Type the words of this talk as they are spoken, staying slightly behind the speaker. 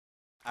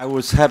I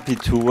was happy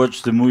to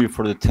watch the movie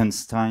for the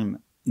 10th time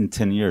in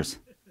 10 years.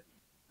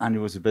 And it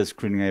was the best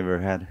screening I ever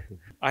had.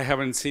 I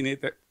haven't seen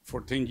it for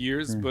 10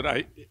 years, but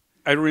I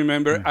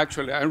remember,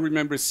 actually, I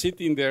remember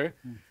sitting there,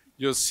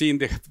 just seeing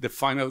the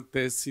final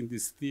test in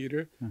this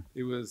theater.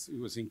 It was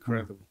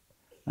incredible.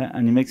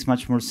 And it makes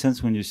much more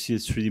sense when you see a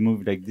 3D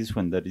movie like this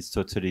one that is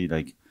totally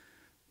like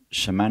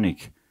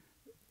shamanic,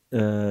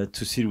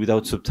 to see it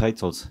without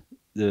subtitles.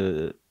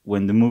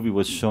 When the movie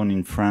was shown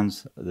in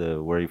France,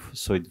 where I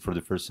saw it for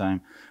the first time,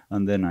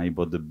 and then I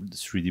bought the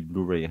 3D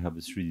Blu-ray, I have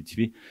a 3D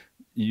TV,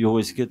 you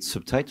always get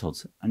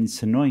subtitles. And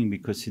it's annoying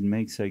because it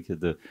makes like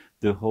the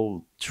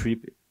whole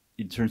trip,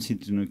 it turns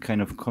into a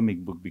kind of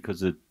comic book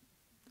because the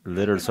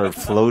letters are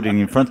floating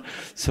in front.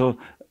 So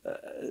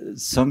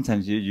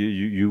sometimes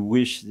you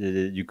wish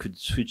that you could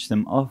switch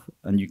them off,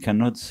 and you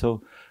cannot.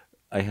 So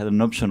I had an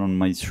option on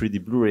my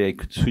 3D Blu-ray, I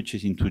could switch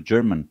it into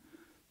German.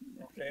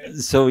 Okay.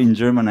 So in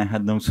German I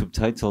had no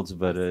subtitles,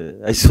 but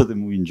I saw the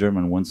movie in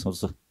German once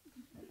also.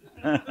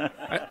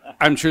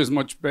 I'm sure it's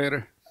much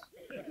better.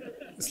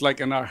 It's like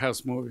an art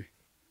house movie.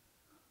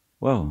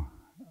 Wow,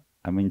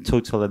 I mean,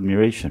 total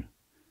admiration.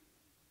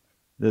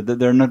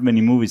 There are not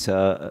many movies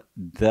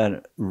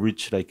that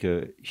reach like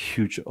a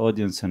huge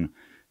audience and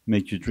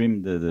make you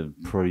dream. The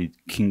probably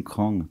King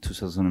Kong,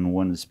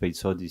 2001, The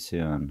Space Odyssey,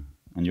 and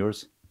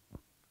yours.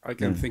 I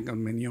can think of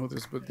many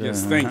others, but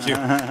yes, thank you,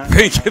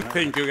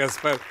 thank you,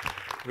 Gaspar,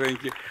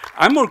 thank you.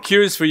 I'm more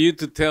curious for you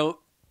to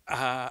tell.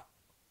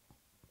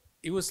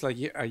 It was like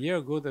a year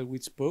ago that we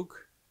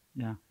spoke.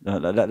 Yeah,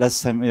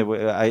 last time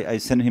I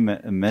sent him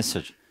a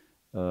message.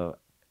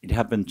 It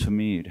happened to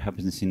me. It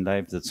happens in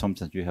life that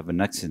sometimes you have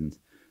an accident.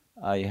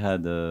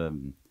 I've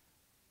been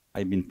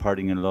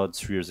partying a lot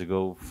 3 years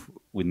ago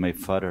with my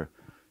father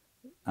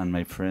and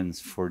my friends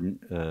for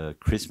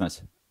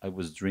Christmas. I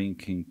was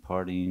drinking,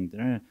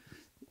 partying,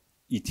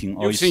 eating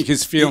oysters. You've seen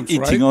his films,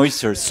 eating right?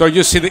 oysters. So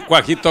you see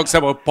what he talks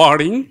about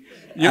partying,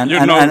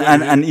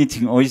 and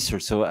eating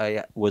oysters. So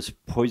I was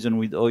poisoned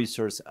with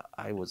oysters.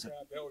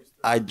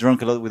 I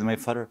drank a lot with my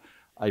father.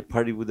 I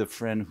partied with a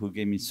friend who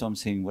gave me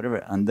something,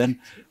 whatever. And then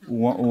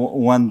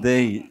one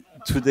day,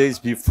 2 days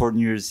before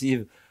New Year's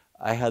Eve,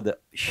 I had a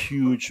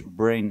huge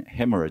brain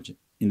hemorrhage.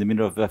 In the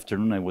middle of the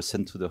afternoon, I was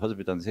sent to the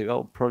hospital and said,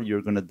 "Oh, probably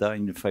you're going to die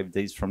in 5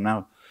 days from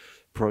now.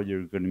 Probably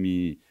you're going to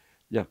be,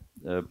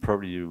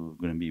 probably you're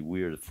going to be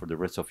weird for the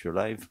rest of your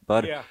life.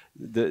 But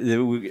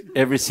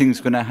everything's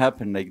going to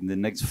happen. Like in the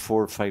next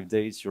 4 or 5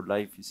 days, your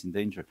life is in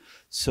danger."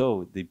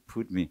 So they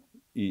put me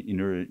in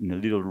a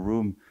little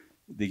room.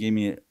 They gave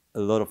me a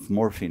lot of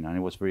morphine, and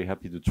I was very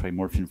happy to try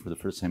morphine for the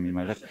first time in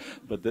my life.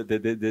 But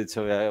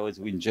so I was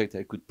injected.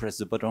 I could press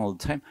the button all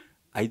the time.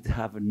 I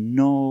have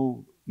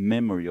no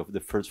memory of the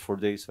first 4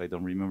 days, so I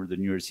don't remember the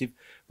New Year's Eve.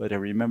 But I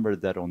remember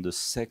that on the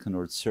 2nd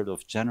or 3rd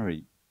of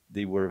January,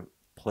 they were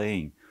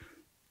playing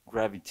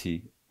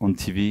Gravity on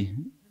TV,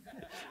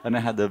 and I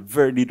had a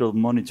very little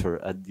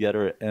monitor at the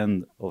other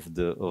end of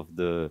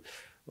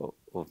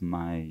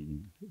my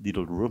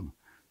little room,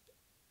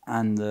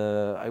 and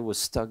I was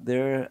stuck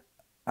there.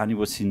 And it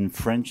was in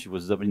French. It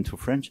was dubbed into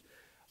French,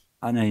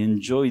 and I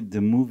enjoyed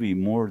the movie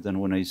more than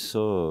when I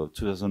saw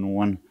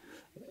 2001,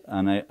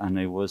 and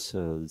I was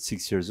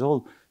 6 years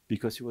old,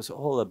 because it was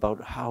all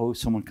about how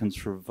someone can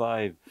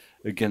survive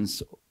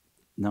against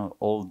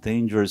all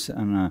dangers,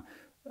 and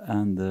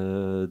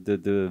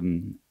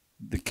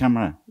the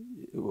camera.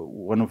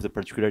 One of the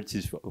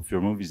particularities of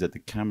your movie is that the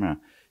camera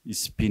is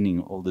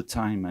spinning all the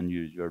time, and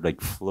you're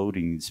like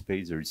floating in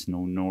space. There is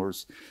no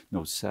north,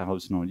 no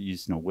south, no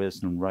east, no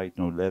west, no right,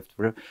 no left,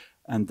 whatever.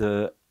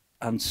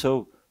 And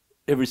so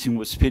everything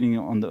was spinning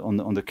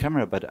on the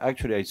camera. But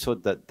actually, I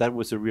thought that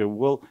was the real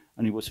world,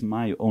 and it was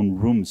my own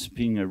room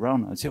spinning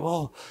around. I said,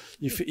 "Oh,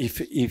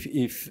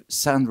 if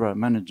Sandra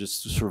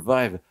manages to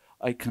survive,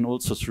 I can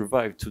also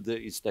survive.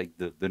 Today is like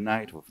the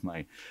night of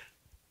my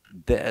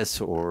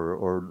death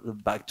or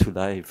back to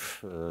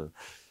life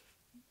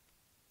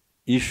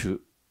issue."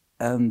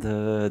 And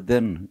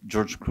then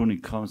George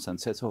Clooney comes and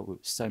says, "Oh,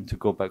 it's time to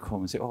go back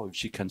home." And say, "Oh, if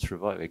she can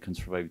survive, I can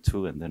survive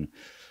too." And then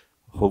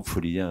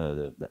hopefully,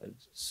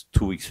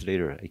 2 weeks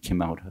later, I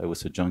came out. I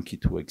was a junkie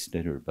 2 weeks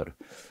later, but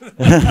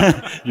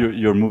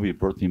your movie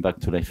brought me back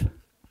to life.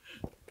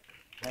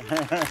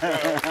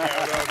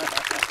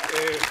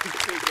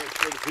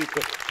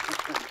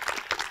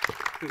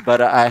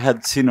 But I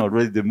had seen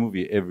already the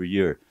movie every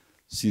year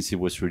since it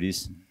was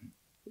released.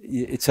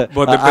 It's but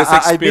the best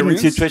experience? I've been in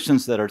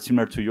situations that are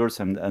similar to yours,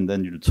 and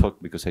then you talk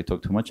because I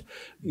talk too much.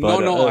 But,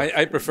 no,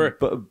 I prefer.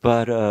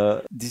 But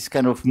these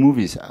kind of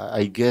movies,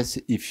 I guess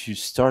if you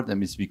start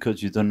them, it's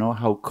because you don't know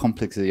how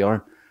complex they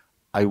are.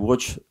 I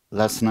watched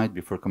last night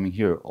before coming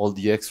here all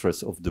the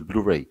extras of the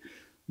Blu-ray,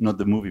 not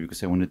the movie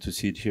because I wanted to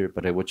see it here,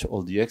 but I watched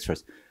all the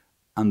extras.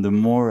 And the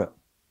more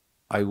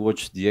I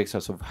watch the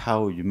extras of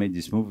how you made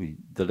this movie,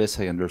 the less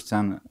I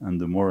understand, and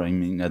the more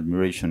I'm in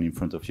admiration in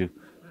front of you.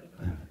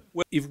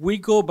 Well, if we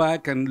go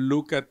back and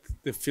look at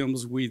the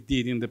films we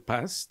did in the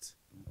past,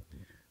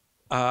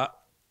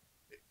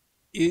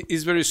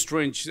 it's very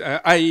strange.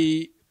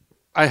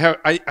 I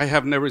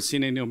have never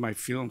seen any of my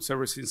films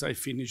ever since I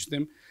finished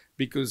them,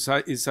 because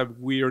it's a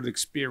weird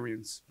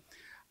experience.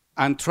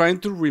 And trying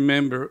to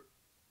remember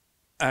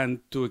and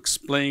to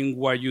explain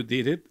why you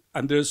did it.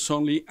 And there's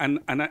only, and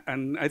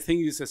I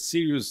think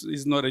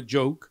it's not a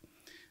joke.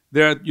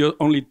 There are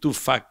only two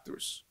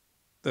factors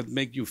that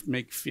make you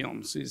make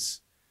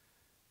films.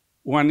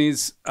 One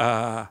is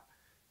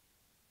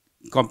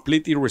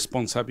complete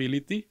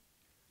irresponsibility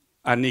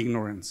and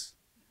ignorance.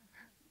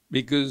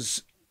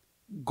 Because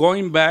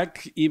going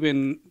back,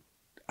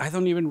 I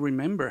don't even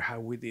remember how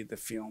we did the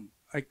film.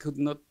 I could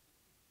not.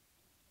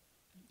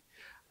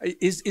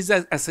 It's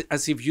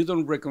as if you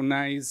don't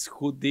recognize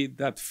who did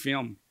that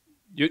film.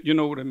 You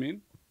know what I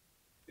mean?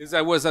 As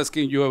I was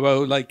asking you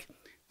about, like,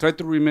 try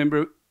to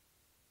remember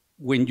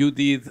when you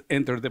did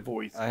Enter the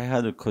Void. I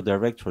had a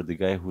co-director, the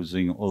guy who's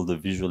doing all the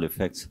visual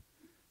effects,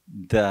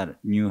 that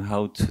knew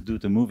how to do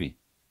the movie.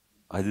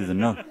 I didn't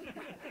know.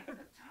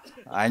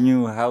 I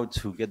knew how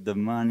to get the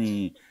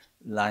money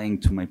lying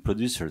to my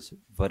producers,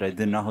 but I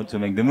didn't know how to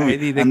make the movie. I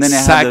did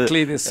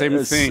exactly the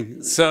same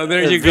thing. So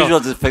there you go.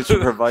 Visual effects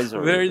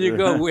supervisor. There you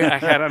go. I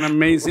had an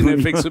amazing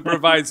effects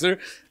supervisor,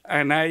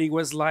 and I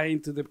was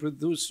lying to the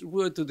producer,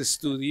 to the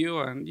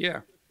studio, and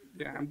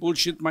and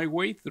bullshit my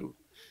way through.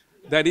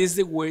 That is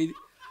the way.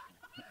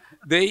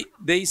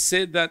 They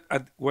said that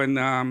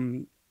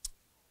when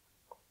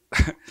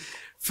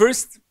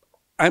first,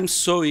 I'm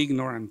so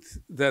ignorant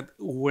that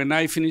when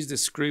I finished the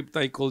script,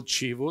 I called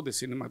Chivo, the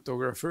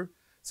cinematographer,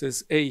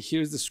 says, hey,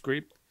 here's the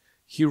script.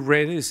 He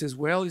read it. He says,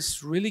 well,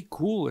 it's really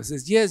cool. I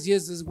says, yes,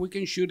 we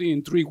can shoot it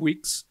in 3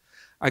 weeks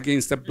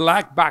against a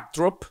black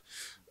backdrop.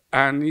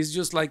 And it's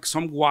just like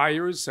some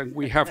wires, and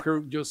we have her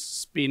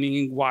just spinning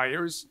in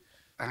wires.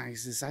 And he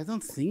says, I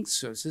don't think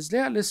so. He says,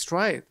 yeah, let's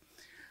try it.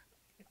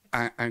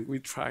 And we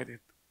tried it.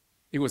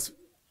 It was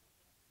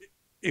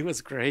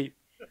great.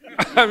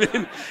 I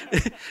mean,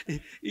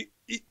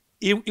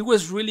 it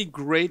was really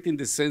great in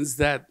the sense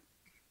that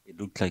it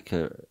looked like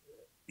a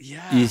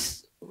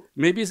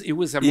maybe it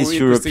was a more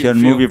interesting European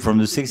film. movie from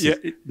the 60s.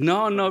 Yeah,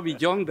 no,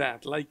 beyond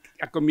that, like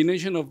a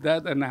combination of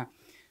that and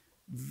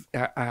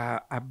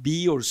a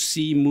B or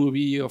C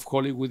movie of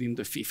Hollywood in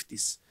the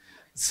 50s.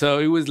 So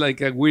it was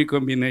like a weird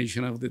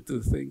combination of the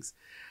two things,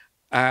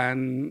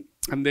 and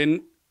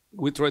then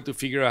we tried to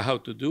figure out how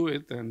to do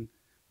it, and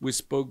we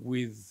spoke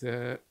with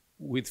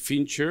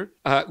Fincher,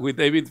 with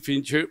David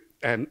Fincher,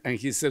 and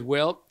he said,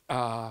 well,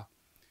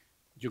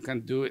 you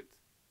can do it.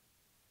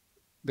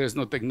 There's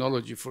no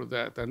technology for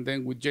that. And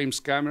then with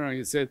James Cameron,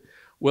 he said,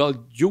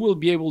 well, you will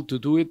be able to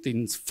do it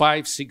in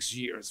 5-6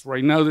 years.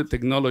 Right now, the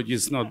technology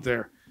is not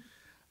there.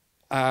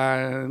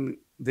 And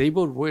they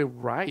both were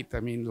right.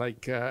 I mean,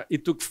 like,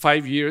 it took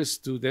 5 years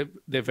to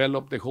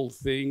develop the whole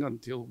thing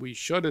until we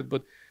shot it.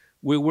 But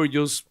we were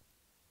just,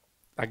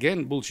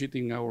 again,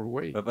 bullshitting our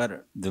way.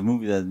 But the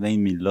movie that made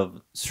me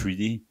love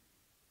 3D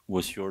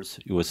was yours.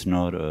 It was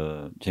not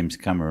James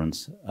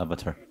Cameron's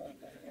Avatar.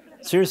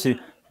 Seriously,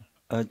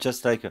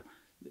 just like,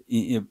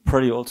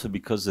 probably also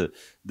because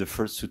the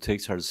first 2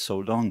 takes are so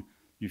long,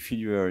 you feel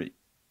you are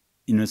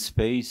in a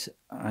space,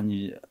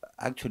 and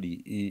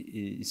actually,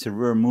 it's a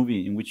rare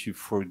movie in which you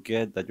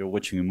forget that you're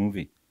watching a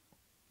movie.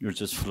 You're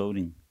just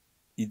floating.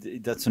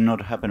 It does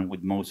not happen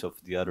with most of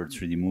the other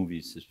 3D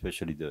movies,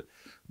 especially the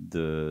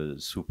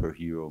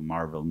superhero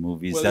Marvel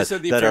movies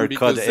that are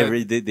cut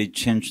every day. They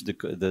change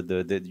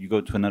you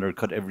go to another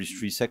cut every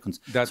 3 seconds.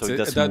 That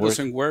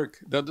doesn't work.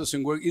 That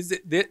doesn't work.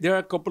 There are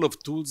a couple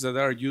of tools that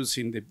are used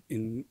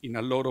in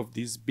a lot of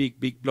these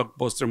big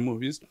blockbuster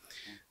movies.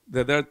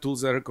 That are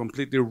tools that are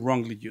completely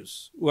wrongly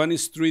used. One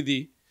is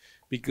 3D,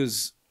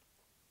 because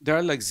there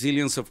are like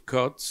zillions of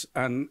cuts,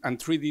 and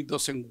 3D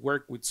doesn't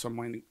work with so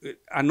many,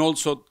 and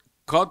also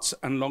cuts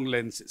and long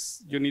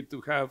lenses. You need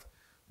to have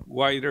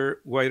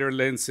wider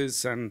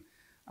lenses and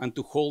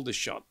to hold the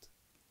shot,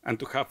 and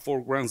to have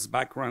foregrounds,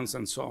 backgrounds,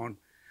 and so on.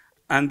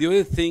 And the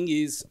other thing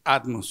is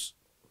Atmos.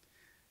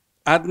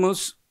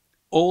 Atmos,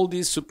 all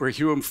these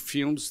superhero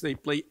films, they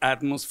play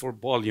Atmos for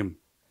volume.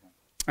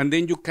 And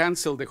then you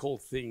cancel the whole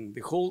thing.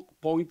 The whole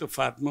point of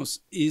Atmos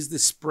is the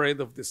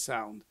spread of the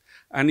sound.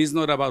 And it's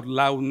not about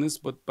loudness,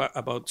 but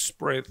about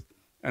spread.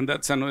 And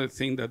that's another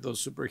thing that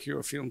those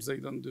superhero films, they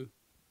don't do.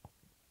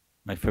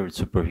 My favorite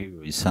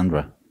superhero is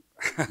Sandra.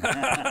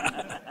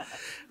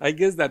 I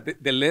guess that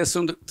the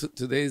lesson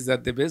today is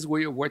that the best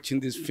way of watching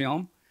this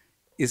film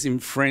is in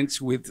French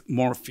with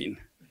morphine.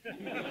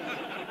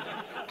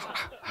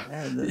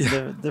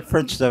 The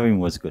French dubbing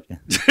was good.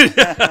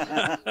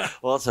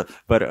 Also,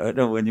 but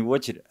no, when you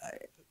watch it,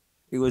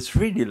 it was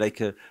really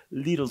like a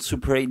little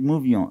Super 8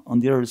 movie on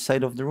the other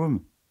side of the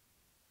room.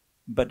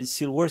 But it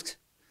still works.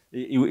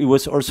 It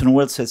was Orson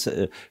Welles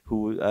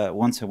who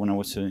once when I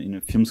was in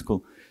a film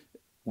school,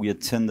 we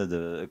attended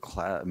a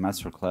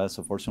master class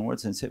of Orson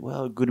Welles and said,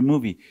 well, a good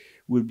movie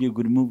will be a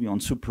good movie on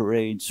Super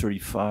 8,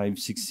 35,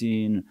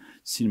 16,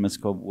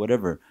 CinemaScope,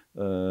 whatever.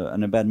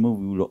 And a bad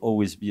movie will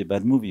always be a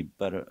bad movie.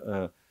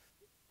 But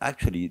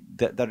actually,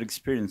 that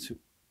experience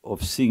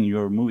of seeing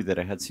your movie that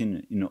I had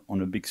seen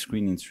on a big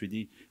screen in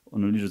 3D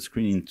on a little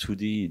screen in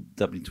 2D,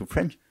 dubbed into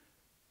French,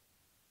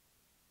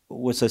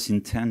 was as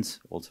intense.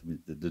 Also,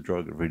 the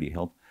drug really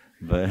helped,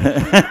 but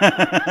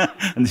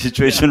and the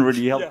situation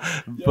really helped.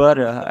 But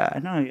I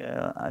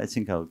know I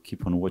think I'll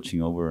keep on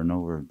watching over and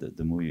over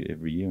the movie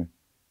every year.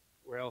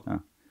 Well,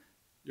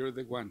 you're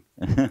the one.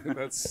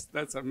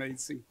 That's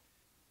amazing.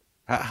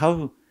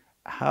 How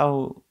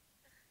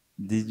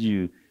did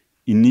you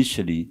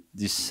initially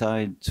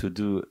decide to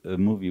do a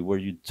movie? Were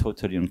you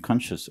totally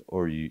unconscious,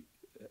 or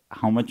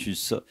how much you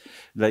saw,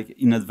 like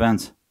in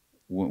advance,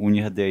 when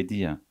you had the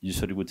idea? You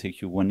thought it would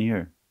take you 1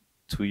 year,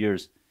 2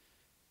 years.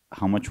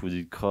 How much would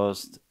it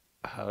cost?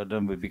 How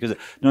done? Because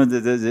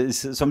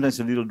sometimes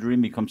a little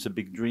dream becomes a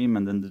big dream,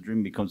 and then the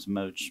dream becomes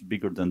much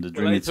bigger than the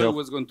dream itself. I thought it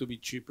was going to be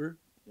cheaper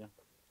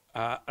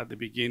at the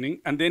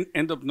beginning, and then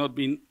end up not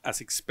being as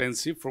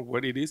expensive for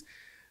what it is.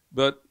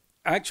 But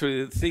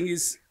actually, the thing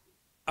is,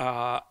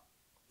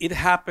 it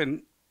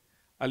happened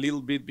a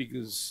little bit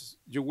because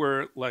you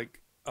were like,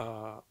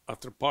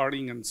 after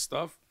partying and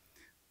stuff,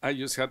 I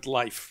just had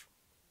life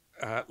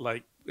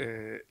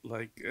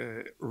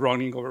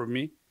running over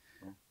me.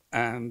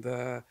 And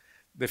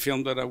the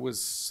film that I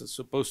was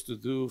supposed to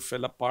do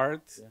fell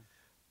apart,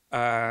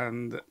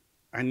 and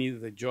I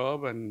needed a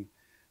job, and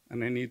I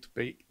needed to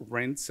pay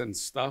rents and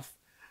stuff.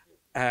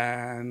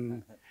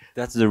 And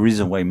that's the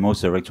reason why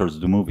most directors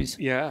do movies.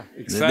 Yeah,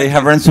 exactly. They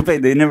have rent to pay.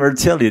 They never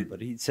tell it,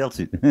 but he tells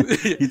it.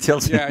 He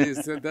tells it. Yeah,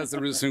 that's the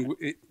reason.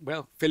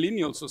 Well,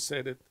 Fellini also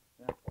said it.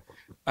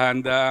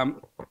 And I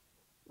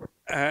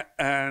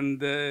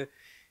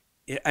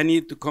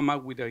needed to come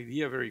up with the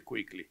idea very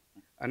quickly.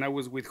 And I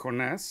was with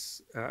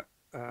Jonas,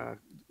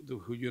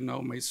 who you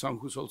know, my son,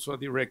 who's also a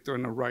director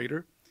and a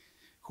writer,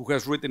 who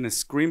has written a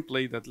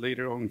screenplay that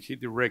later on he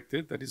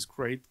directed that is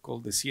great,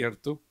 called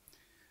Desierto.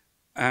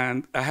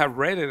 And I have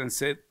read it and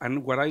said,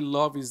 and what I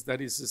love is that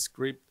it's a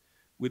script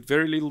with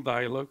very little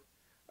dialogue,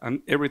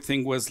 and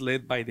everything was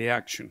led by the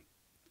action.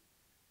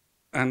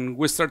 And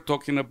we start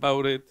talking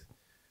about it,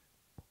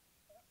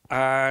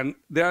 and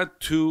there are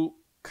two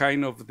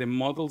kind of the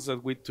models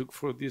that we took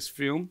for this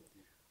film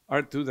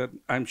are two that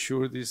I'm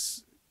sure they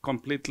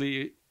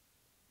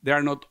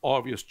are not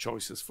obvious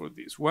choices for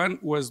this. One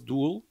was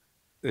Duel,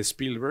 the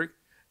Spielberg,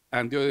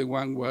 and the other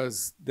one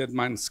was Dead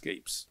Man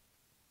Escapes.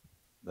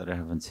 That I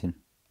haven't seen.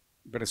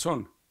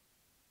 Bresson.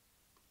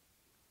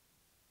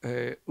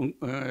 A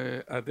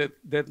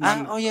dead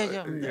man. Oh, yeah.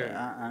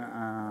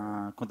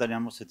 Quand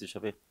Aliamos s'est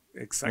échappé.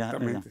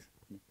 Exactamente.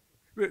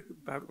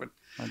 That one.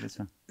 Oh, this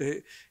one.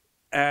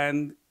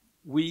 And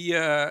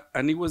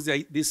it was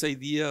this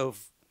idea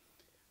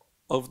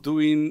of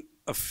doing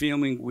a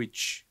film in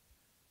which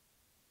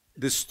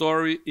the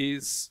story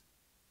is,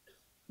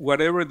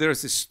 whatever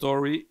there's a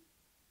story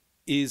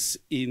is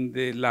in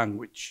the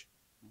language,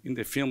 in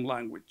the film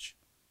language.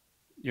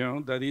 You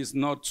know, that is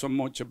not so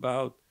much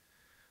about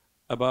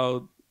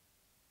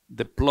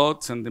the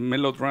plots and the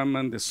melodrama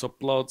and the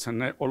subplots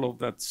and all of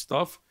that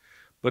stuff,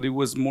 but it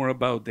was more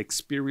about the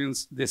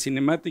experience, the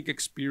cinematic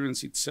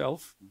experience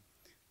itself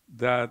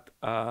that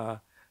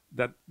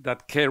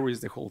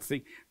carries the whole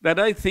thing. That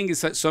I think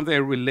is something I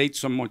relate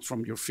so much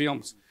from your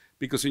films,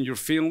 because in your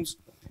films,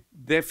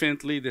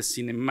 definitely the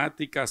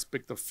cinematic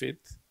aspect of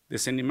it, the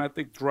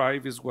cinematic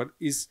drive is what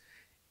is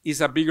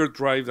a bigger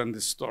drive than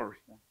the story.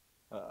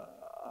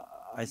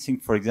 I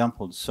think, for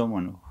example,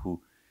 someone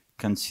who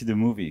can see the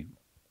movie,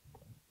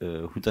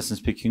 who doesn't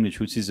speak English,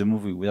 who sees the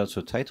movie without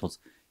subtitles,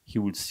 he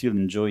will still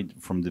enjoy it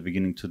from the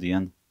beginning to the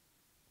end.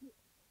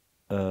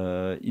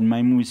 In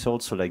my movies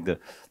also, like the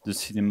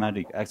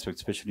cinematic aspect,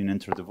 especially in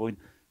Enter the Void,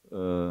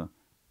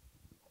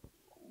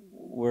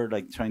 we're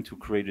like trying to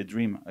create a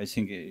dream. I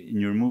think in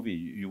your movie,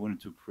 you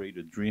wanted to create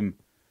a dream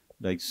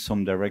like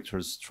some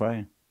directors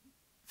try.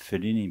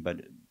 Fellini,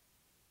 but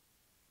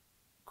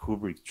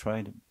Kubrick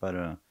tried,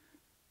 but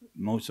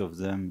most of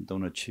them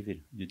don't achieve it.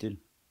 You did.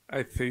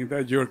 I think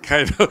that you're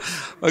kind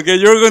of, okay,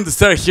 you're going to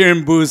start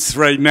hearing boos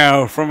right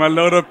now from a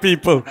lot of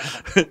people.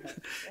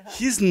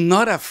 He's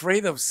not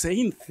afraid of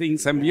saying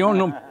things and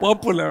being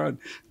unpopular and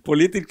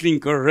politically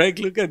incorrect.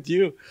 Look at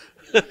you.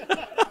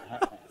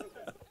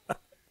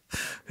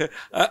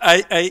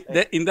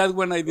 In that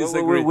one, I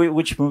disagree.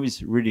 Which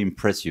movies really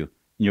impress you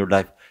in your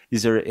life?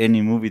 Is there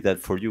any movie that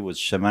for you was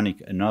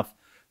shamanic enough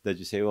that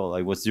you say, well,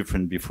 I was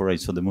different before I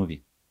saw the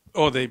movie?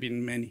 Oh, there have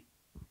been many.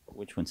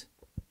 Which ones?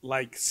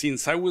 Like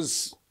since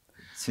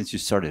you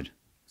started.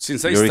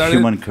 Since I started. Your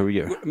human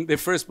career. The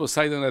first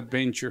Poseidon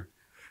adventure.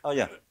 Oh,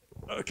 yeah.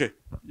 Okay,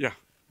 yeah.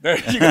 There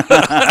you go.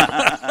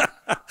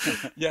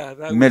 Yeah,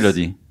 that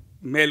Melody.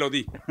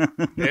 Melody.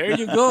 There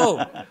you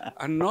go.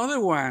 Another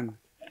one.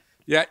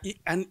 Yeah,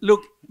 and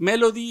look,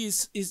 Melody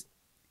is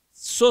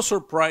so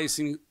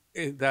surprising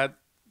that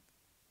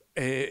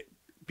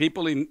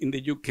people in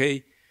the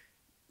UK,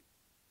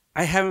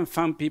 I haven't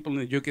found people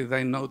in the UK that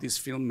I know this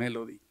film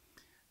Melody.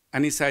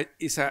 And it's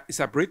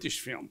a British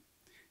film.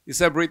 It's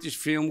a British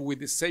film with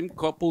the same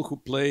couple who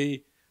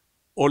play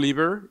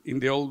Oliver in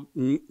the old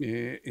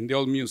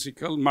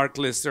musical, Mark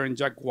Lester and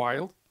Jack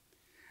Wilde.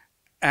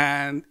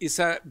 And it's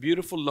a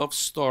beautiful love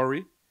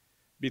story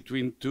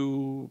between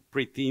two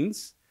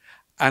preteens.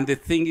 And the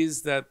thing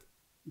is that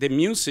the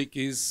music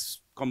is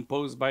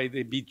composed by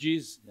the Bee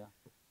Gees. Yeah.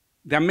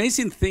 The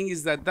amazing thing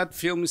is that that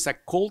film is a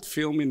cult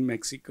film in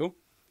Mexico.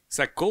 It's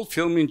a cult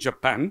film in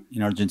Japan.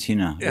 In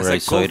Argentina, It's where a I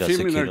saw it cult as a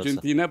film in kid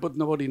Argentina, but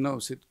nobody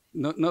knows it.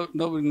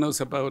 Nobody knows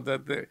about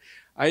that.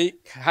 I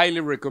highly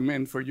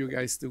recommend for you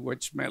guys to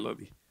watch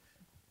Melody.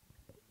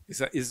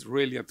 It's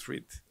really a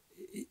treat.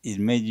 It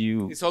made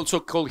you. It's also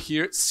called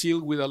here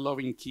Sealed with a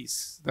Loving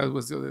Kiss. That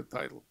was the other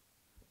title.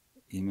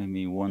 It made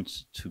me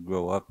want to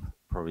grow up.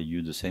 Probably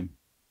you the same.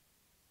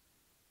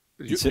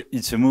 You,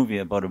 It's a movie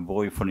about a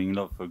boy falling in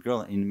love with a girl,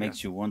 and it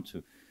makes you want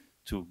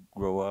to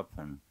grow up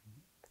and.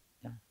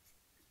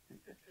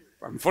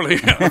 I'm falling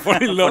in love.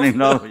 Fall in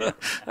love, yeah.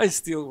 I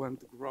still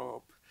want to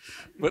grow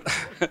up,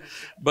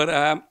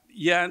 but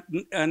yeah,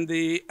 and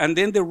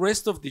then the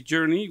rest of the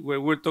journey where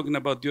we're talking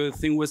about the other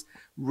thing was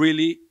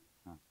really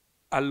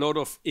a lot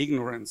of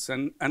ignorance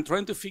and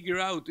trying to figure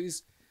out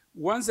is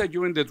once that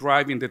you're in the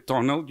drive in the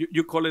tunnel,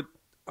 you call it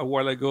a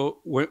while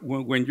ago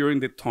when you're in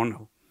the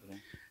tunnel,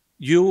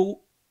 you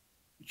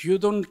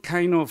don't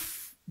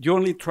you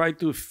only try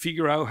to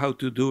figure out how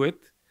to do it.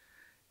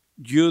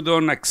 You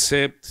don't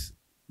accept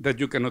that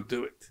you cannot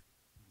do it.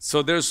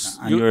 So there's...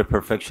 And you're a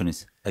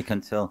perfectionist. I can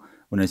tell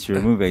when I see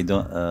your movie,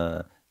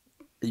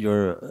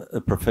 you're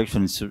a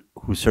perfectionist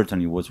who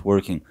certainly was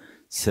working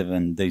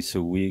 7 days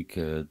a week,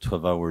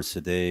 12 hours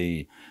a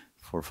day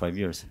for 5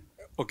 years.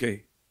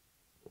 Okay.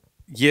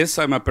 Yes,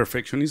 I'm a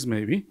perfectionist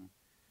maybe,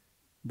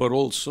 but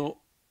also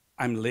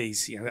I'm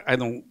lazy. I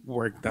don't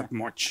work that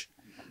much.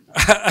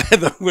 I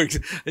don't work.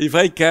 If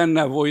I can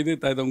avoid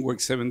it, I don't work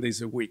 7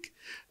 days a week.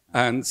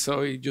 And so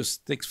it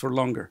just takes for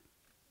longer.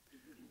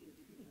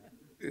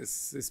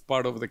 It's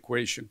part of the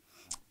equation.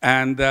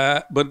 And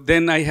but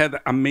then I had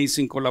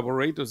amazing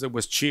collaborators. There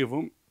was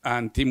Chivo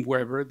and Tim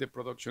Weber, the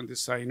production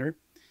designer,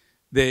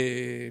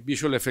 the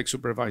visual effects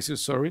supervisor,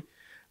 sorry.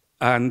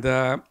 And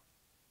the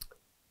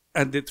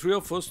three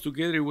of us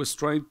together was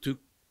trying to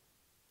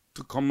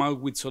come out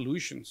with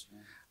solutions.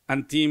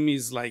 And Tim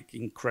is like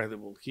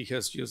incredible. He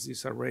has just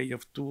this array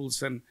of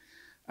tools and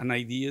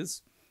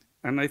ideas.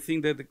 And I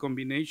think that the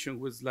combination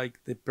was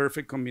like the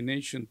perfect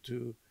combination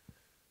to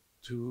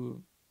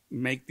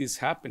make this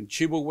happen.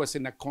 Chivo was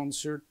in a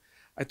concert.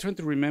 I try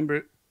to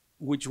remember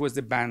which was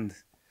the band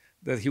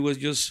that he was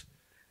just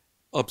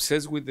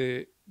obsessed with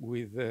the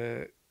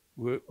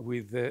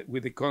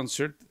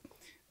concert,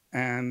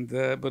 and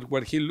but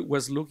what he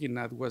was looking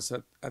at was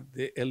at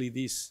the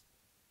LEDs,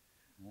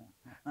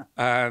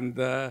 and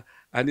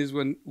is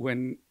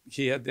when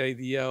he had the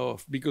idea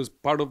of, because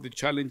part of the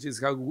challenge is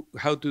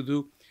how to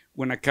do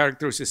when a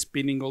character is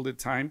spinning all the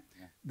time,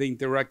 the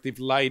interactive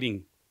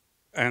lighting,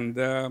 and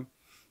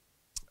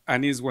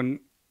is when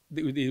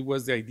it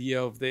was the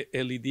idea of the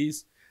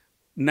LEDs.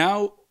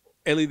 Now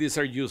LEDs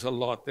are used a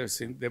lot. There's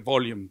in the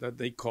volume that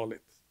they call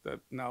it. That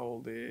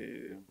now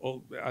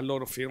a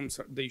lot of films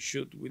they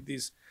shoot with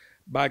this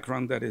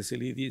background that is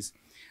LEDs.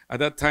 At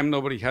that time,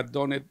 nobody had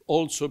done it.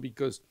 Also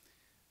because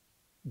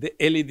the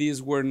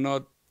LEDs were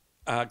not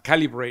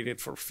calibrated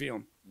for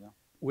film. Yeah.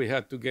 We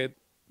had to get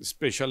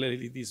special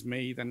LEDs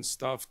made and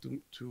stuff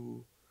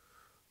to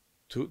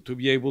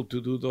be able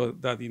to do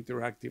that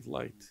interactive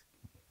light.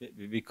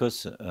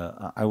 Because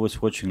I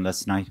was watching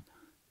last night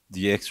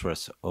the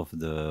extras of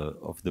the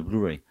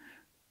Blu-ray,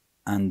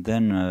 and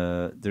then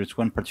there's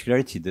one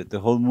particularity that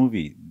the whole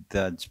movie,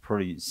 that's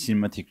probably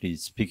cinematically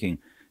speaking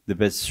the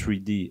best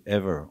 3D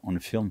ever on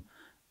film,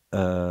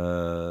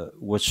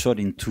 was shot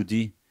in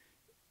 2D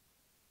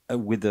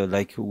with the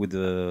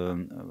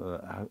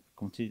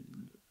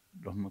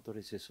los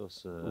motores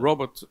esos,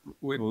 robots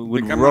with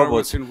the camera robots,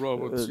 was in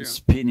robots, yeah.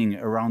 Spinning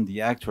around the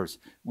actors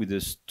with a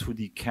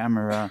 2D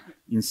camera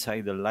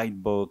inside the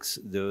light box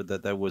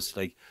that was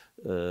like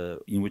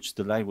in which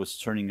the light was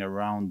turning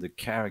around the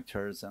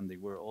characters, and they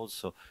were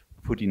also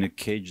put in a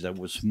cage that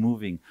was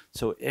moving,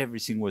 so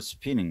everything was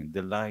spinning,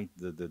 the light,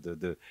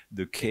 the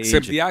cage,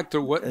 except the actor.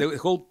 The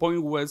whole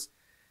point was,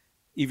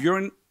 if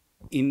you're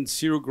in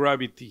zero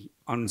gravity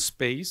on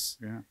space,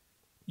 yeah,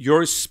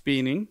 you're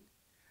spinning,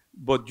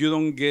 but you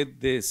don't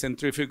get the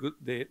centrifugal,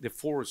 the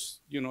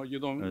force, you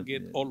don't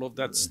get all of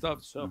that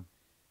stuff. So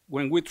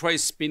when we try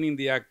spinning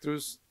the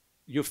actors,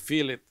 you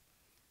feel it.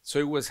 So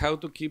it was how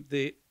to keep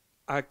the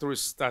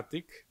actors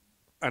static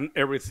and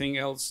everything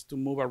else to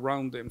move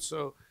around them.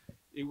 So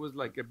it was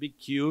like a big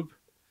cube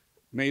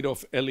made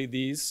of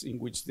LEDs in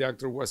which the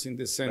actor was in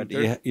the center.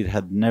 But it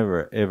had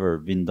never ever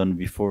been done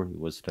before. It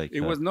was like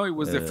it was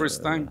the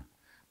first time,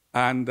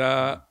 and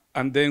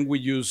then we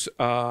use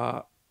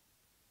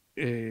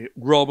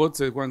robots,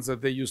 the ones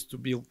that they used to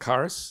build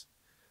cars,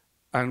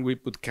 and we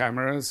put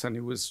cameras, and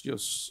it was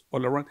just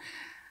all around.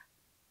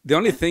 The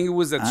only thing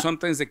was that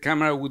sometimes the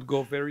camera would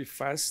go very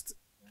fast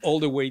all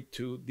the way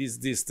to this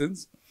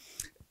distance,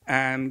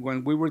 and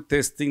when we were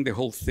testing the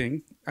whole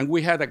thing, and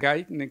we had a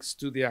guy next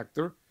to the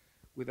actor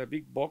with a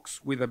big box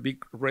with a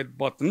big red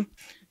button,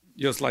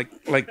 just like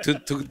to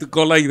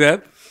go like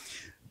that,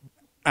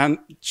 and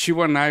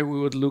Chivo and I, we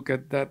would look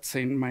at that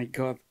saying, my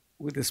God,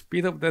 with the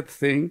speed of that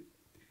thing,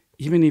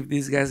 even if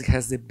this guy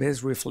has the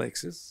best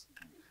reflexes,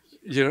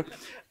 you know.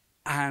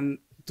 And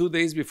 2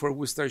 days before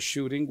we start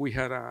shooting, we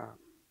had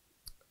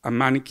a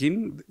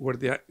mannequin where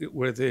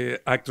the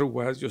actor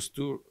was just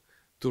to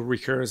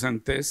rehearse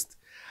and test,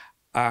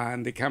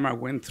 and the camera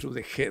went through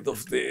the head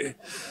of the.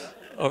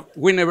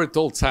 We never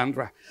told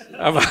Sandra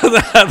about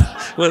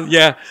that. Well,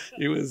 yeah,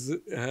 it was.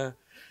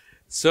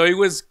 So it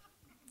was.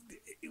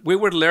 We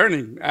were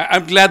learning.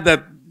 I'm glad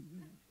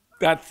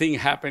that thing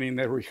happened in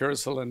the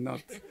rehearsal and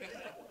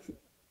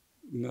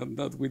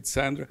not with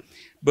Sandra.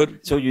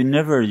 But so you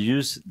never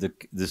use the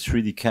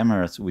 3D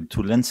cameras with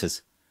 2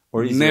 lenses,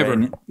 or is never,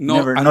 there no,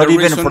 never, not even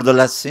reason, for the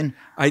last scene.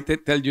 I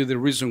tell you the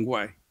reason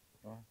why.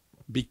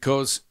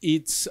 Because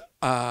it's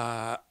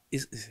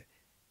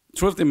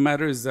truth of the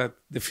matter is that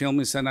the film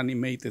is an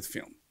animated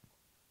film.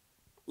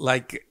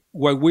 Like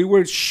while we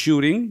were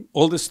shooting,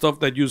 all the stuff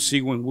that you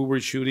see when we were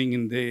shooting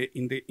in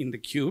the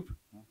cube,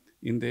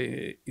 in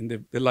the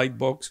light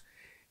box,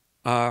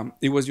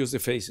 it was just the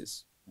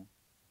faces.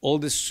 All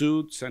the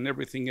suits and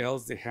everything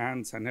else, the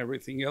hands and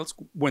everything else,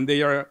 when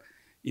they are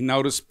in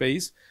outer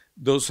space,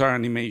 those are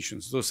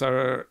animations. Those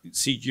are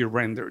CG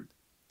rendered.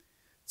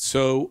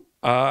 So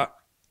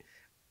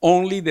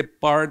only the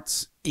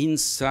parts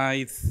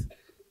inside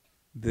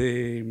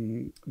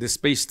the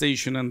space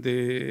station and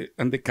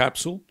the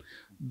capsule,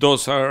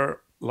 those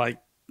are like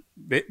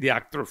the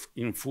actor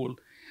in full.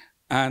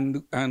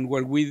 And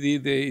what we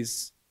did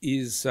is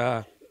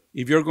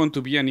if you're going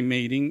to be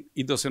animating,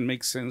 it doesn't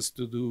make sense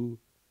to do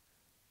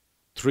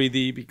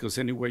 3D, because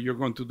anyway you're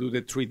going to do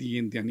the 3D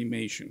in the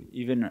animation.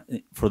 Even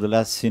for the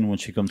last scene when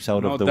she comes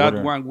out of the that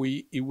water.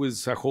 one it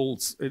was a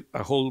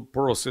whole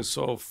process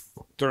of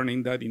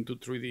turning that into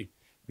 3D.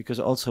 Because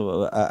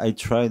also I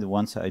tried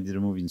once, I did a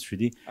movie in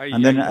 3D,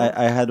 and then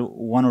I had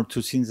 1 or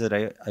 2 scenes that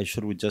I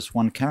shot with just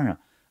 1 camera,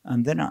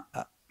 and then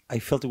I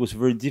felt it was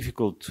very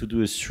difficult to do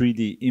a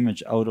 3D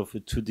image out of a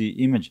 2D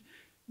image.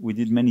 We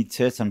did many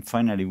tests, and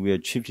finally we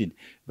achieved it.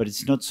 But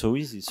it's not so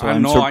easy. So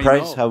I'm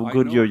surprised how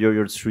good your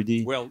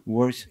 3D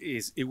works.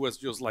 It was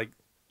just like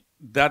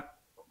that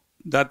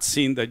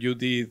scene that you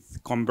did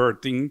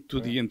converting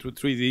 2D into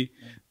 3D,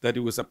 that it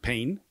was a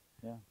pain.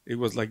 Yeah. It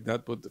was like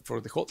that, but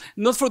for the whole,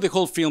 not for the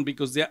whole film,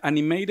 because the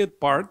animated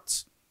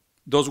parts,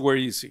 those were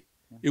easy.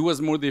 Yeah. It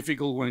was more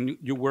difficult when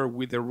you were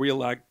with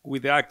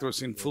the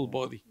actors in full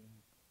body.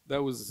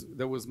 That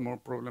was more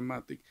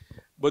problematic.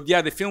 But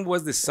yeah, the film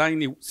was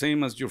designed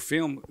same as your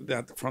film,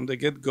 that from the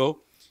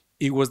get-go,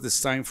 it was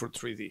designed for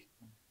 3D.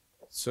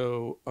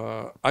 So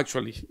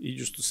actually, you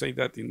used to say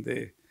that in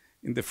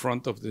the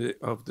front of the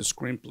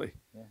screenplay.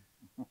 Yeah.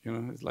 You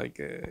know, it's like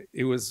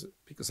it was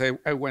because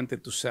I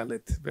wanted to sell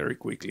it very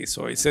quickly.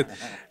 So I said,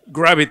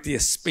 Gravity, a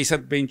space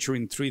adventure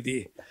in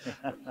 3D.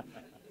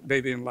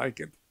 They didn't like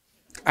it.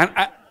 And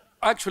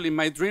actually,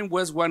 my dream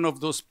was one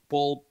of those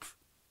pulp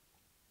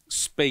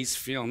space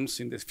films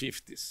in the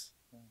 50s.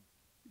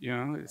 You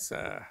know, it's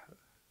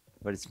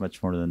but it's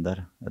much more than that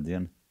at the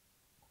end.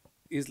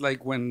 It's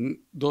like when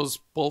those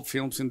pulp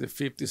films in the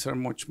 50s are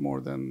much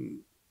more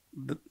than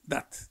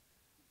that.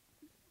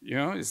 You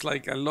know, it's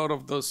like a lot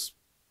of those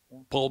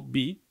pulp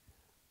B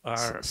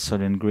are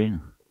solid green.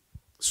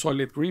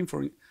 Solid green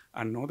for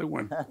another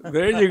one.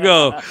 There you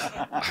go.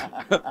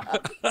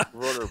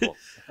 Rollerball.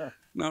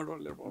 No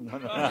rollerball. No.